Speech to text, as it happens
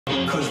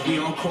Cause we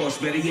on course,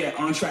 better yet,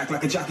 on track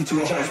like a jockey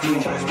to a horse.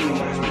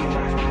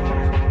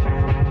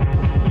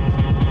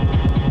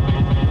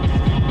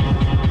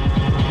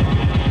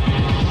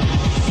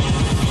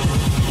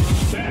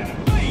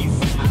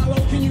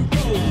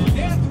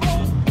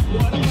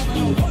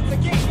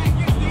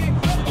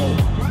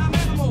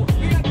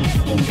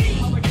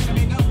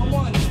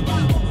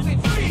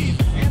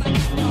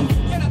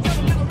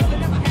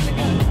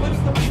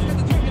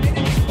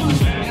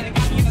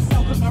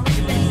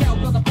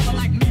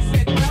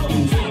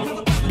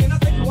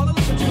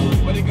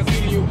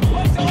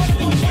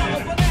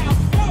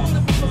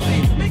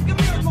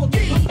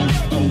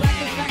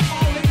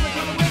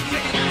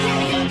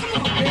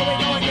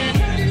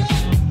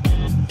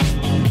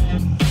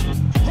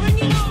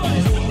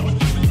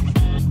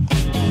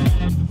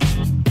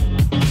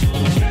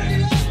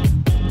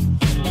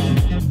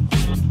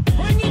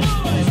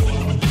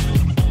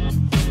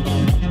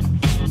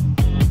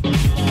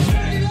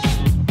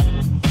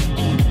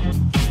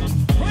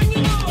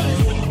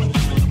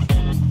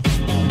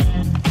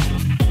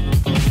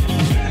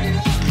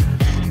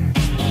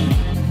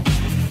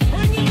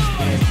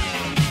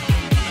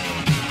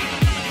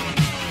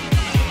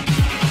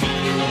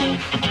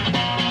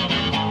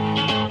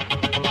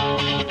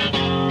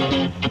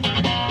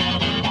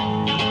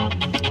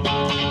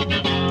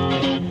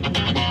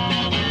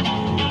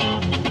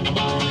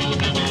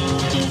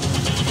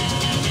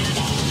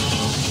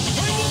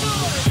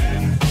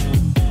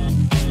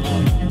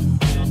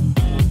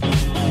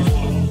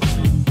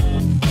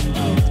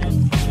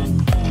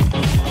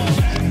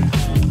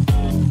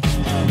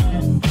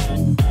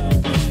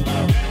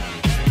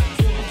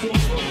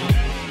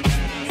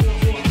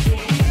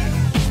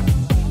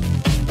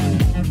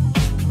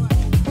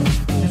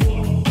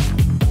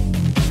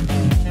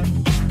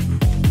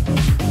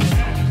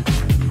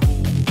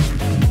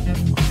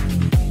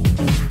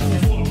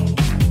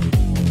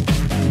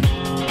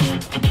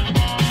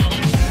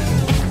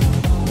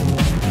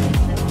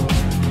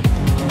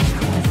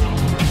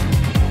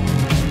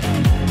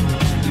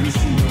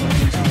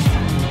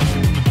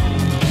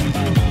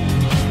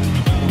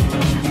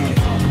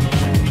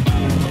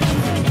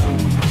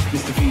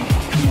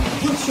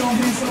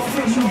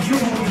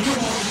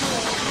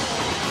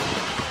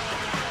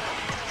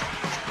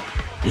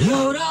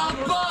 Load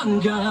up on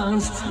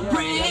guns,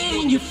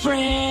 bring your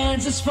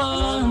friends. It's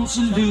fun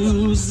to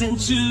lose and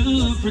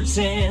to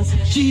pretend.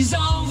 She's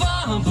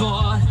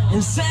overboard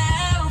and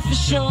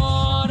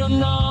self-assured. Oh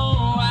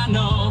no, I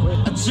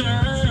know a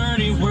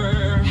dirty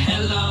word.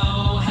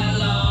 Hello,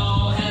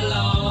 hello,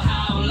 hello,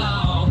 how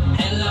low?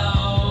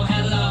 Hello,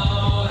 hello,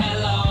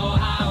 hello,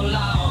 how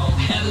low?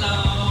 Hello,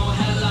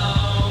 hello,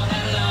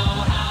 hello,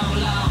 how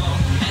low?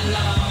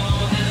 Hello,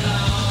 hello,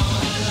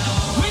 hello.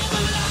 We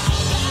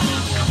belong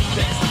now.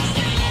 This is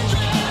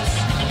dangerous.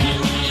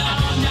 Here we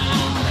are now.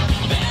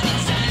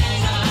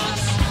 Entertain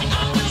us.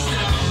 I'm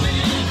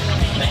stupid.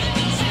 Make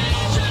it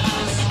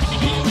dangerous.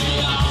 Here we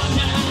are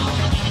now.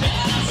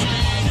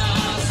 Entertain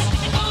us.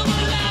 I'm a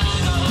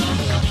ladder.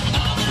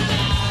 I'm a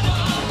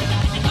ladder.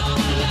 I'm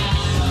a ladder.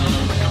 I'm a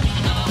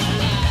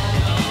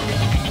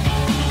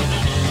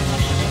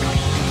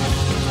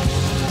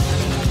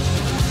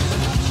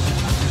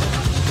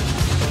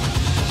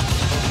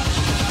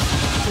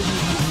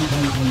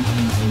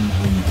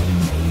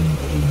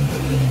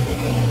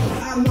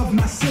I love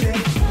my city.